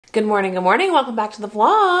Good morning, welcome back to the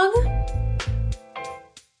vlog.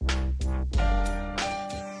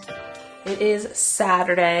 It is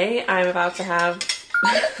Saturday. I'm about to have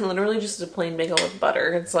literally just a plain bagel with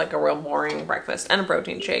butter. It's like a real boring breakfast and a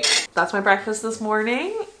protein shake. That's my breakfast this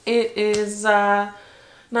morning. It is 9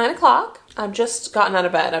 o'clock. I've just gotten out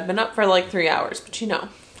of bed. I've been up for like 3 hours, but you know,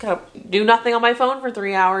 gotta do nothing on my phone for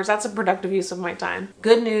 3 hours. That's a productive use of my time.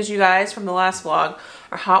 Good news, you guys, from the last vlog.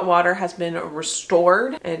 Our hot water has been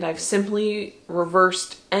restored, and I've simply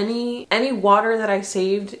reversed any water that I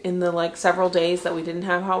saved in the like several days that we didn't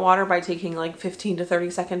have hot water by taking like 15 to 30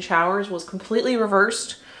 second showers was completely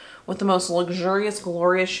reversed with the most luxurious,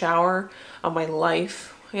 glorious shower of my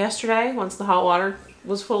life yesterday once the hot water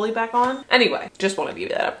was fully back on. Anyway, just wanted to give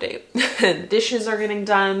you that update. Dishes are getting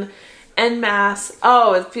done en masse.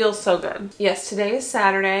 Oh, it feels so good. Yes, today is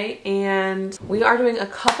Saturday and we are doing a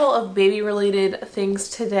couple of baby related things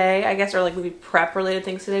today, I guess, or like maybe prep related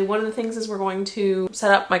things today. One of the things is we're going to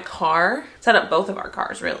set up my car, set up both of our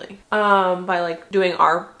cars really, by like doing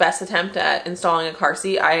our best attempt at installing a car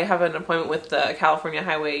seat. I have an appointment with the California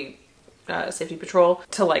Highway Safety Patrol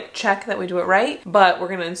to like check that we do it right, but we're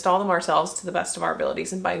gonna install them ourselves to the best of our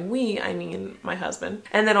abilities, and by we I mean my husband.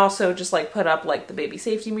 And then also just like put up like the baby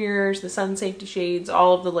safety mirrors, the sun safety shades,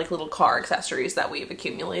 all of the like little car accessories that we've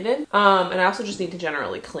accumulated. And I also just need to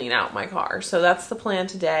generally clean out my car. So that's the plan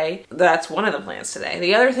today. That's one of the plans today.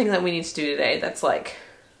 The other thing that we need to do today that's like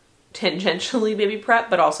tangentially baby prep,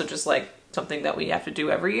 but also just like something that we have to do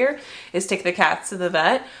every year, is take the cats to the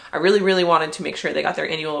vet. I really wanted to make sure they got their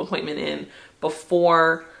annual appointment in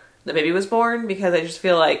before the baby was born, because I just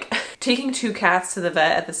feel like taking two cats to the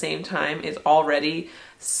vet at the same time is already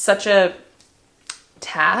such a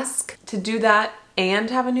task. To do that and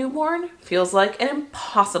have a newborn feels like an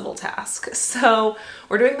impossible task. So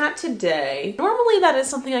we're doing that today. Normally that is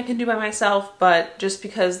something I can do by myself, but just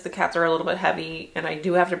because the cats are a little bit heavy and I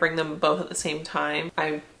do have to bring them both at the same time,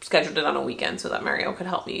 I scheduled it on a weekend so that Mario could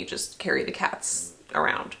help me just carry the cats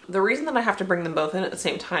around. The reason that I have to bring them both in at the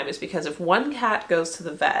same time is because if one cat goes to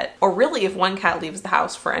the vet, or really if one cat leaves the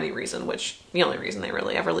house for any reason, which the only reason they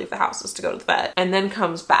really ever leave the house is to go to the vet, and then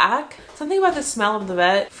comes back, something about the smell of the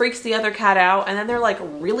vet freaks the other cat out, and then they're like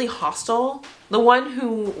really hostile. The one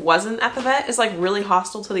who wasn't at the vet is like really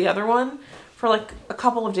hostile to the other one for like a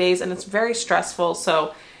couple of days, and it's very stressful.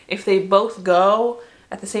 So if they both go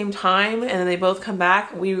at the same time and then they both come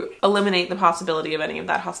back, we eliminate the possibility of any of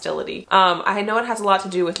that hostility. I know it has a lot to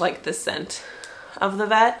do with like the scent of the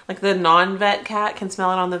vet. Like the non-vet cat can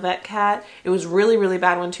smell it on the vet cat. It was really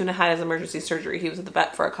bad when Tuna had his emergency surgery. He was at the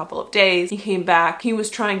vet for a couple of days. He came back, he was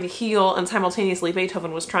trying to heal, and simultaneously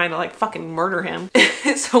Beethoven was trying to like fucking murder him.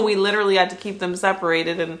 So we literally had to keep them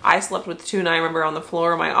separated, and I slept with Tuna, I remember, on the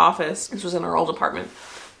floor of my office. This was in our old apartment.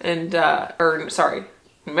 And, sorry,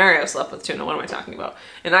 Mario slept with Tuna, what am I talking about?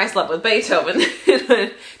 And I slept with Beethoven,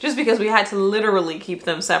 just because we had to literally keep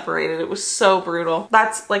them separated. It was so brutal.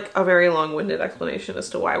 That's like a very long-winded explanation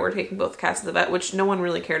as to why we're taking both cats to the vet, which no one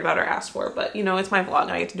really cared about or asked for, but you know, it's my vlog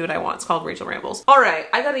and I get to do what I want. It's called Rachel Rambles. All right,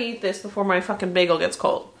 I gotta eat this before my fucking bagel gets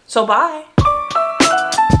cold. So bye.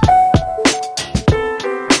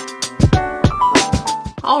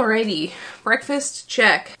 Alrighty, breakfast,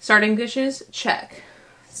 check. Starting dishes, check.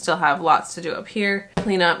 Still have lots to do up here.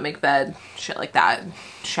 Clean up, make bed, shit like that.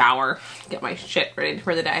 Shower, get my shit ready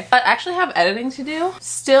for the day. But I actually have editing to do.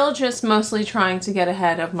 Still just mostly trying to get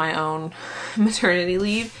ahead of my own maternity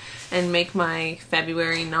leave and make my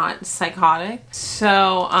February not psychotic.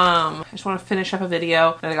 So I just want to finish up a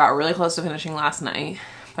video that I got really close to finishing last night,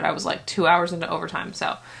 but I was like 2 hours into overtime,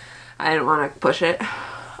 so I didn't want to push it.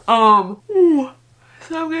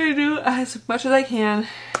 So I'm gonna do as much as I can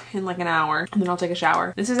in like an hour, and then I'll take a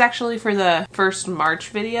shower. This is actually for the first March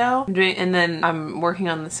video, and then I'm working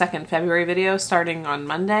on the second February video starting on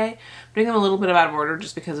Monday. I'm doing them a little bit out of order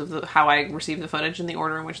just because of how I received the footage and the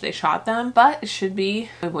order in which they shot them, but it should be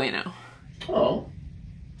muy bueno. Oh.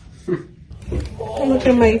 Look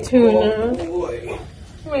at my tuna. Oh,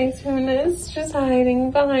 my tuna is just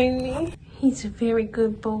hiding behind me. He's a very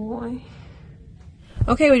good boy.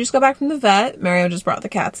 Okay, we just got back from the vet. Mario just brought the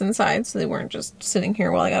cats inside so they weren't just sitting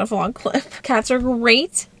here while I got a vlog clip. Cats are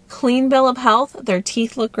great. Clean bill of health. Their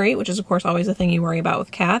teeth look great, which is of course always a thing you worry about with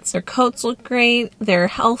cats. Their coats look great. They're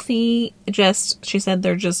healthy. She said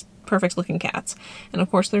they're just perfect looking cats. And of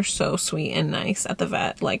course they're so sweet and nice at the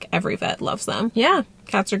vet. Like every vet loves them. Yeah,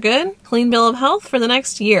 cats are good. Clean bill of health for the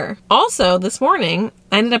next year. Also, this morning,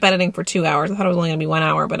 I ended up editing for 2 hours. I thought it was only gonna be 1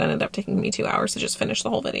 hour, but it ended up taking me 2 hours to just finish the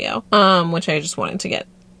whole video. Which I just wanted to get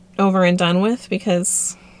over and done with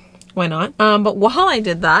because why not? But while I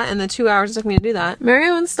did that, and the 2 hours it took me to do that,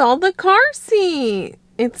 Mario installed the car seat.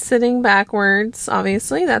 It's sitting backwards,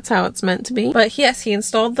 obviously. That's how it's meant to be. But yes, he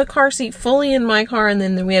installed the car seat fully in my car, and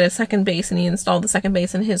then we had a second base, and he installed the second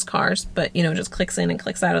base in his cars, but, you know, just clicks in and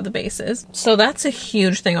clicks out of the bases. So that's a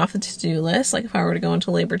huge thing off the to-do list. Like, if I were to go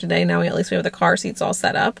into labor today, now at least we have the car seats all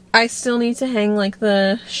set up. I still need to hang, like,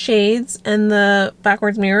 the shades and the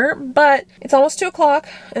backwards mirror, but it's almost 2 o'clock,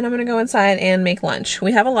 and I'm gonna go inside and make lunch.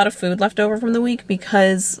 We have a lot of food left over from the week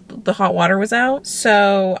because the hot water was out,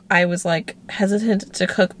 so I was, like, hesitant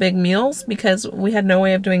to cook big meals because we had no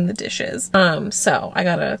way of doing the dishes. So I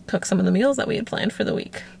gotta cook some of the meals that we had planned for the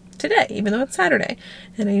week today, even though it's Saturday.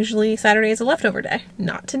 And usually Saturday is a leftover day.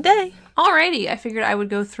 Not today. Alrighty, I figured I would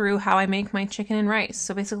go through how I make my chicken and rice.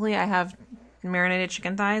 So basically I have marinated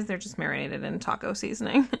chicken thighs. They're just marinated in taco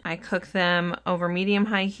seasoning. I cook them over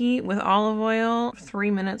medium-high heat with olive oil,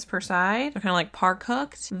 3 minutes per side. They're kind of like par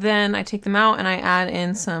cooked. Then I take them out and I add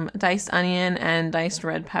in some diced onion and diced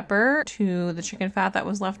red pepper to the chicken fat that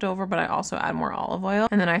was left over, but I also add more olive oil.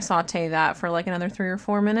 And then I saute that for like another 3 or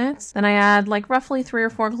 4 minutes. Then I add like roughly 3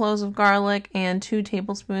 or 4 cloves of garlic and 2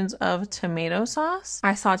 tablespoons of tomato sauce.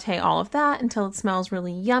 I saute all of that until it smells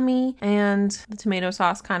really yummy and the tomato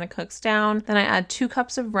sauce kind of cooks down. Then I add 2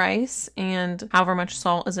 cups of rice and however much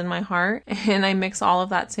salt is in my heart, and I mix all of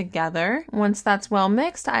that together. Once that's well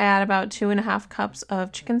mixed, I add about 2.5 cups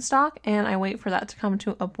of chicken stock and I wait for that to come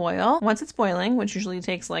to a boil. Once it's boiling, which usually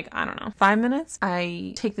takes like, I don't know, 5 minutes,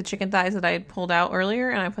 I take the chicken thighs that I had pulled out earlier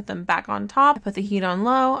and I put them back on top. I put the heat on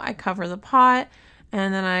low, I cover the pot,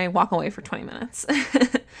 and then I walk away for 20 minutes.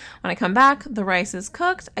 When I come back, the rice is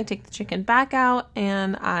cooked. I take the chicken back out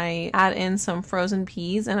and I add in some frozen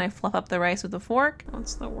peas and I fluff up the rice with a fork.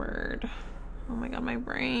 What's the word? Oh my god, my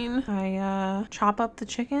brain. I chop up the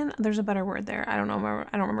chicken. There's a better word there. I don't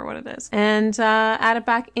remember what it is. And add it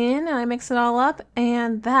back in and I mix it all up,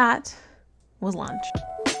 and that was lunch.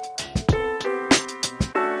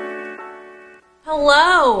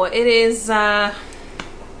 Hello, it is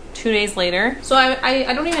 2 days later. So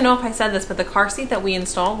I don't even know if I said this, but the car seat that we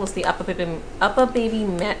installed was the Uppa Baby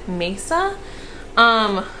Mesa.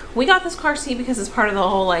 We got this car seat because it's part of the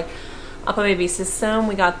whole like Uppa Baby system.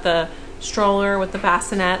 We got the stroller with the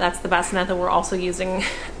bassinet. That's the bassinet that we're also using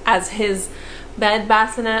as his bed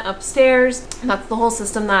bassinet upstairs. And that's the whole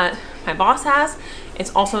system that my boss has.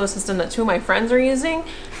 It's also a system that 2 of my friends are using,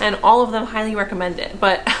 and all of them highly recommend it.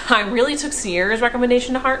 But I really took Sierra's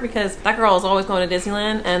recommendation to heart because that girl is always going to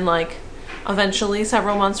Disneyland, and like eventually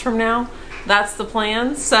several months from now, that's the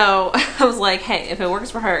plan. So I was like, hey, if it works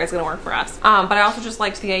for her, it's gonna work for us. But I also just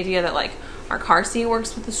liked the idea that like our car seat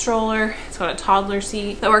works with the stroller. It's got a toddler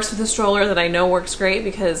seat that works with the stroller that I know works great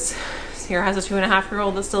because Sierra has a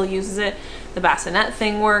 2.5-year-old that still uses it. The bassinet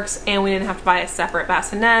thing works, and we didn't have to buy a separate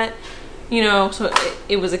bassinet. You know, so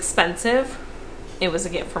it was expensive. It was a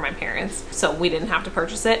gift for my parents, so we didn't have to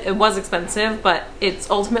purchase it. It was expensive, but it's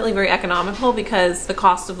ultimately very economical because the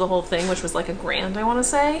cost of the whole thing, which was like $1,000, I want to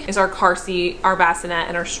say, is our car seat, our bassinet,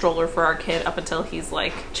 and our stroller for our kid up until he's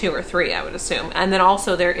like 2 or 3, I would assume. And then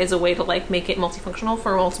also there is a way to like make it multifunctional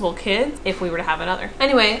for multiple kids if we were to have another.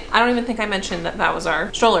 Anyway, I don't even think I mentioned that that was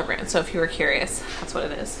our stroller brand, so if you were curious, that's what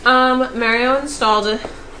it is. Mario installed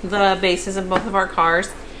the bases in both of our cars,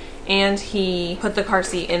 and he put the car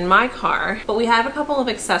seat in my car. But we have a couple of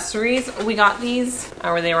accessories. We got these,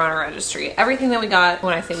 or they were on our registry. Everything that we got,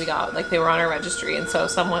 when I say we got, like they were on our registry, and so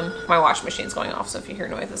my washing machine's going off, so if you hear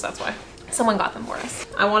noises, that's why. Someone got them for us.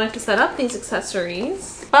 I wanted to set up these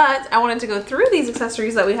accessories, but I wanted to go through these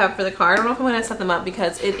accessories that we have for the car. I don't know if I'm gonna set them up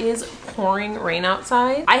because it is pouring rain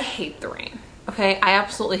outside. I hate the rain. Okay, I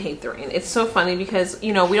absolutely hate the rain. It's so funny because,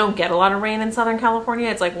 you know, we don't get a lot of rain in Southern California.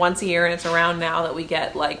 It's like once a year, and it's around now that we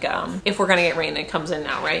get like, if we're gonna get rain, it comes in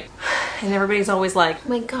now, right? And everybody's always like, oh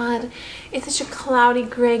my God, it's such a cloudy,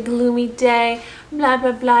 gray, gloomy day, blah,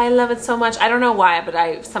 blah, blah. I love it so much. I don't know why, but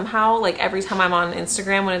I somehow, like every time I'm on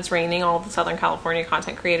Instagram when it's raining, all the Southern California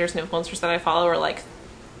content creators and influencers that I follow are like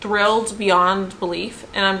thrilled beyond belief.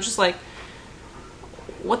 And I'm just like,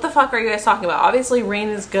 what the fuck are you guys talking about? Obviously rain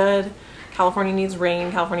is good. California needs rain,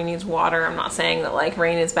 California needs water. I'm not saying that like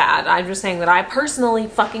rain is bad. I'm just saying that I personally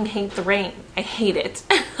fucking hate the rain. I hate it.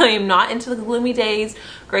 I am not into the gloomy days,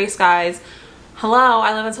 gray skies. Hello,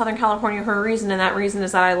 I live in Southern California for a reason, and that reason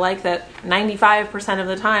is that I like that 95% of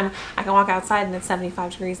the time I can walk outside and it's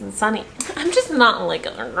 75 degrees and sunny. I'm just not like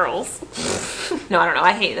other girls. No, I don't know.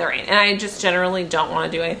 I hate the rain, and I just generally don't want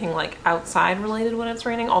to do anything like outside related when it's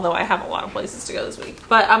raining, although I have a lot of places to go this week.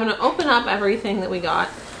 But I'm going to open up everything that we got.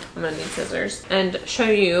 I'm gonna need scissors and show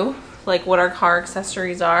you like what our car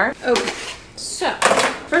accessories are. Okay, So,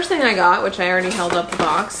 first thing I got, which I already held up the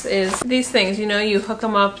box, is these things. You know, you hook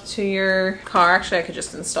them up to your car. Actually, I could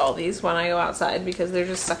just install these when I go outside because they're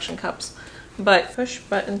just suction cups. But push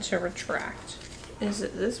button to retract. Is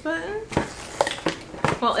it this button?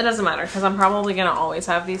 Well, it doesn't matter because I'm probably gonna always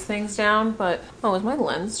have these things down, but... Oh, is my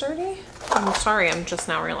lens dirty? I'm sorry, I'm just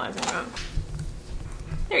now realizing that.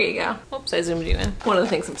 There you go. Oops, I zoomed you in. One of the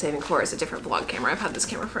things I'm saving for is a different vlog camera. I've had this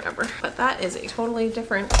camera forever, but that is a totally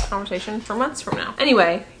different conversation for months from now.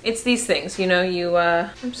 Anyway, it's these things, you know,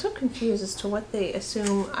 I'm so confused as to what they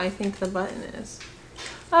assume I think the button is.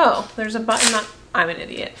 Oh, there's a button that, I'm an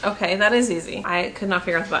idiot. Okay, that is easy. I could not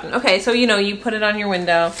figure out the button. Okay, so you know, you put it on your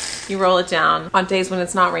window, you roll it down. On days when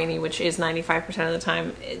it's not rainy, which is 95% of the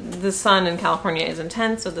time, the sun in California is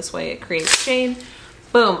intense, so this way it creates shade.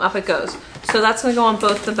 Boom, up it goes. So that's gonna go on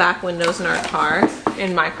both the back windows in our car,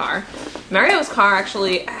 in my car. Mario's car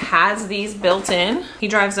actually has these built in. He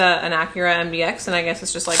drives an Acura MDX, and I guess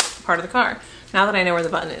it's just like part of the car. Now that I know where the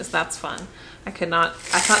button is, that's fun. I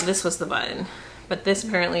thought this was the button, but this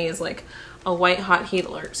apparently is like a white hot heat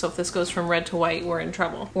alert. So if this goes from red to white, we're in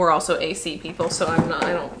trouble. We're also AC people, so I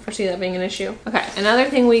don't foresee that being an issue. Okay, another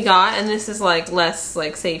thing we got, and this is like less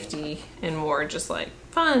like safety and more just like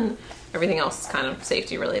fun. Everything else is kind of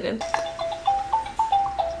safety related.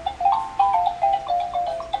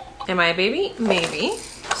 Am I a baby? Maybe.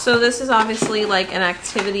 So this is obviously like an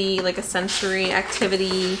activity, like a sensory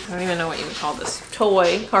activity. I don't even know what you would call this.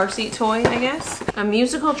 Toy, car seat toy, I guess. A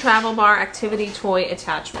musical travel bar activity toy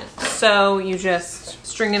attachment. So you just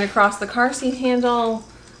string it across the car seat handle,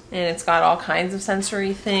 and it's got all kinds of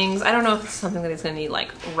sensory things. I don't know if it's something that he's gonna need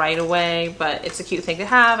like right away, but it's a cute thing to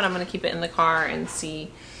have, and I'm gonna keep it in the car and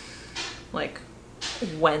see like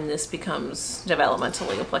when this becomes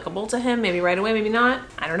developmentally applicable to him. Maybe right away, maybe not.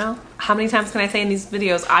 I don't know. How many times can I say in these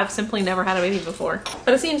videos, I've simply never had a baby before.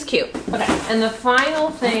 But it seems cute. Okay, and the final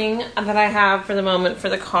thing that I have for the moment for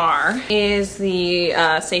the car is the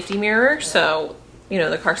safety mirror. So, you know,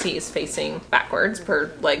 the car seat is facing backwards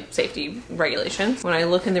per like safety regulations. When I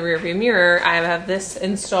look in the rear view mirror, I have this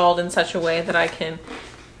installed in such a way that I can,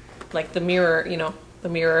 like the mirror, you know, the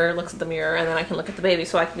mirror looks at the mirror, and then I can look at the baby,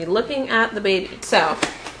 so I can be looking at the baby. So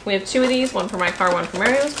we have two of these, one for my car, one for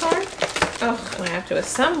Mario's car. Oh, and I have to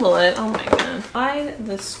assemble it. Oh my god. Slide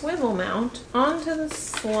the swivel mount onto the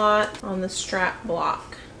slot on the strap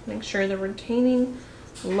block. Make sure the retaining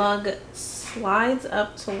lug slides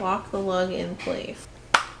up to lock the lug in place.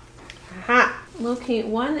 Aha! Locate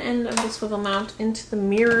one end of the swivel mount into the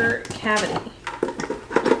mirror cavity.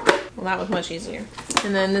 Well, that was much easier.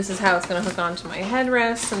 And then this is how it's gonna hook onto my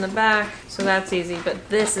headrest in the back. So that's easy, but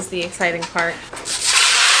this is the exciting part.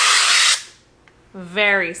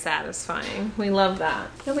 Very satisfying. We love that.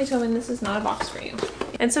 Nobody told me this is not a box for you.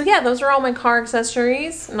 And so yeah, those are all my car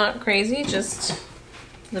accessories. Not crazy, just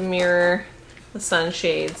the mirror, the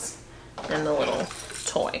sunshades, and the little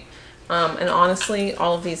toy. And honestly,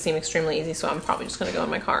 all of these seem extremely easy, so I'm probably just gonna go in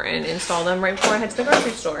my car and install them right before I head to the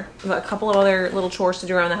grocery store. I've got a couple of other little chores to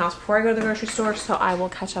do around the house before I go to the grocery store, so I will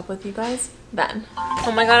catch up with you guys then.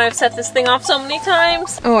 Oh my god, I've set this thing off so many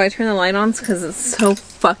times. Oh, I turned the light on because it's so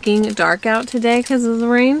fucking dark out today because of the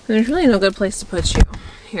rain. And there's really no good place to put you.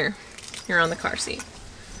 Here, you're on the car seat.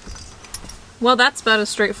 Well, that's about as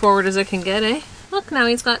straightforward as it can get, eh? Look, now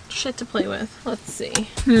he's got shit to play with. Let's see.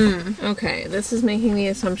 Okay, this is making the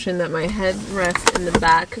assumption that my headrest in the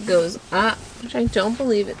back goes up, which I don't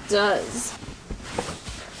believe it does.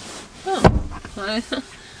 Oh,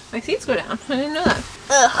 my seats go down. I didn't know that.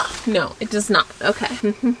 Ugh, no, it does not.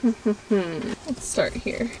 Okay. Let's start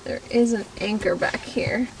here. There is an anchor back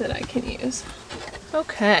here that I can use.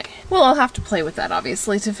 Okay. Well, I'll have to play with that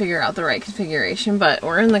obviously to figure out the right configuration, but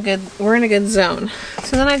we're in a good zone.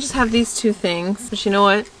 So then I just have these two things, but you know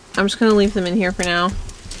what? I'm just gonna leave them in here for now.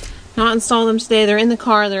 Not install them today. They're in the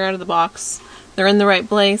car, they're out of the box. They're in the right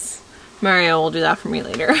place. Mario will do that for me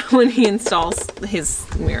later when he installs his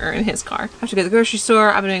mirror in his car. I have to go to the grocery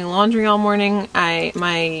store. I've been doing laundry all morning.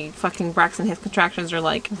 My fucking Braxton Hicks contractions are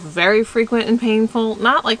like very frequent and painful.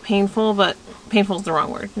 Not like painful, but painful is the wrong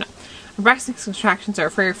word. No. Braxton Hicks contractions are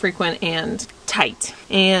very frequent and tight,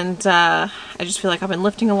 and I just feel like I've been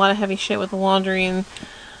lifting a lot of heavy shit with the laundry, and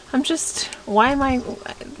I'm just,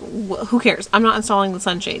 who cares? I'm not installing the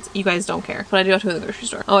sunshades. You guys don't care, but I do have to go to the grocery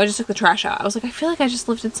store. Oh, I just took the trash out. I was like, I feel like I just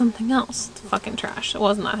lifted something else. It's fucking trash. It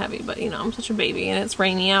wasn't that heavy, but you know, I'm such a baby, and it's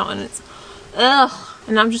rainy out, and it's, ugh.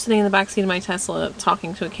 And I'm just sitting in the backseat of my Tesla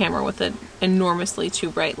talking to a camera with an enormously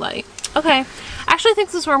too bright light. Okay, I actually think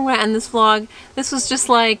this is where I'm going to end this vlog. This was just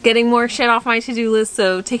like getting more shit off my to-do list.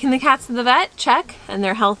 So taking the cats to the vet, check, and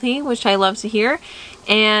they're healthy, which I love to hear.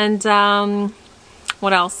 And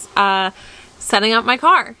what else? setting up my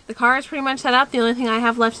car. The car is pretty much set up. The only thing I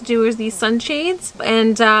have left to do is these sunshades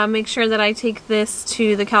and make sure that I take this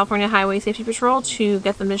to the California Highway Safety Patrol to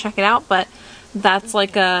get them to check it out, but that's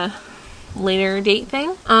like a later date thing,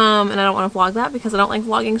 and I don't want to vlog that because I don't like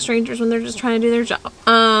vlogging strangers when they're just trying to do their job,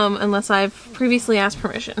 unless I've previously asked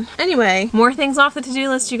permission. Anyway, more things off the to-do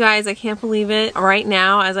list, you guys. I can't believe it. Right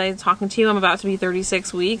now, as I'm talking to you, I'm about to be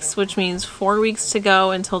 36 weeks, which means 4 weeks to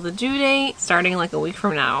go until the due date, starting like a week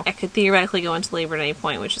from now. I could theoretically go into labor at any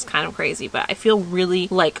point, which is kind of crazy, but I feel really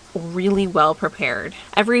well prepared.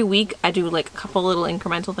 Every week I do like a couple little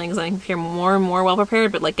incremental things and I feel more and more well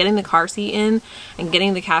prepared, but like getting the car seat in and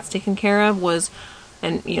getting the cats taken care of was,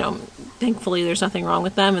 and you know, thankfully there's nothing wrong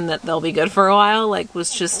with them and that they'll be good for a while, like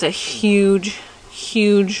was just a huge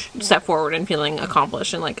step forward in feeling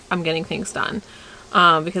accomplished and like I'm getting things done,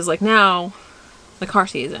 because like now the car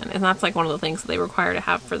seat is in and that's like one of the things that they require to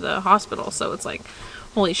have for the hospital, so it's like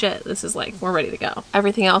holy shit, this is like, we're ready to go.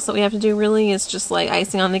 Everything else that we have to do really is just like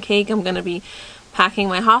icing on the cake. I'm gonna be packing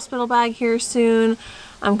my hospital bag here soon.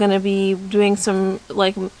 I'm gonna be doing some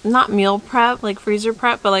like, not meal prep, like freezer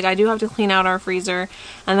prep, but like I do have to clean out our freezer,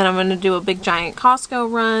 and then I'm gonna do a big giant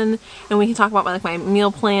Costco run, and we can talk about like my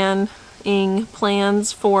meal plans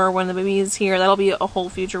for when the baby is here. That'll be a whole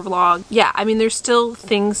future vlog. Yeah, I mean there's still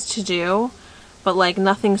things to do, but like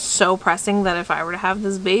nothing so pressing that if I were to have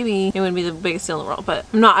this baby, it would be the biggest deal in the world. But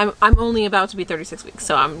I'm only about to be 36 weeks,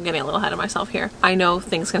 so I'm getting a little ahead of myself here. I know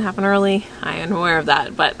things can happen early, I am aware of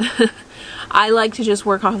that, but I like to just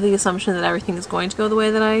work off of the assumption that everything is going to go the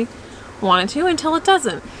way that I want it to until it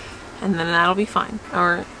doesn't. And then that'll be fine.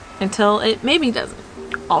 Or until it maybe doesn't.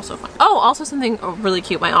 Also fine. Oh, also something really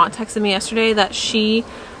cute. My aunt texted me yesterday that she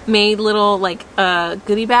made little like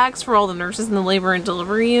goodie bags for all the nurses in the labor and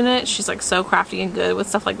delivery unit. She's like so crafty and good with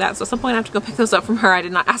stuff like that, so at some point I have to go pick those up from her. I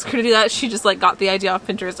did not ask her to do that. She just like got the idea off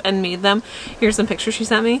Pinterest and made them. Here's some pictures she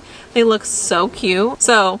sent me. They look so cute.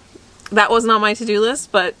 So that was not my to-do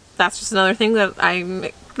list, but that's just another thing that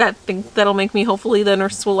that'll make me, hopefully the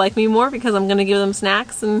nurses will like me more because I'm gonna give them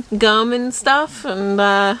snacks and gum and stuff. And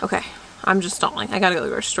okay, I'm just stalling. I gotta go to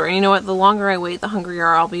the grocery store. And you know what? The longer I wait, the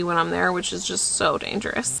hungrier I'll be when I'm there, which is just so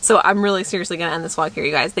dangerous. So I'm really seriously gonna end this vlog here,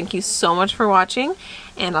 you guys. Thank you so much for watching,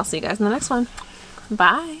 and I'll see you guys in the next one.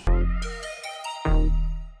 Bye.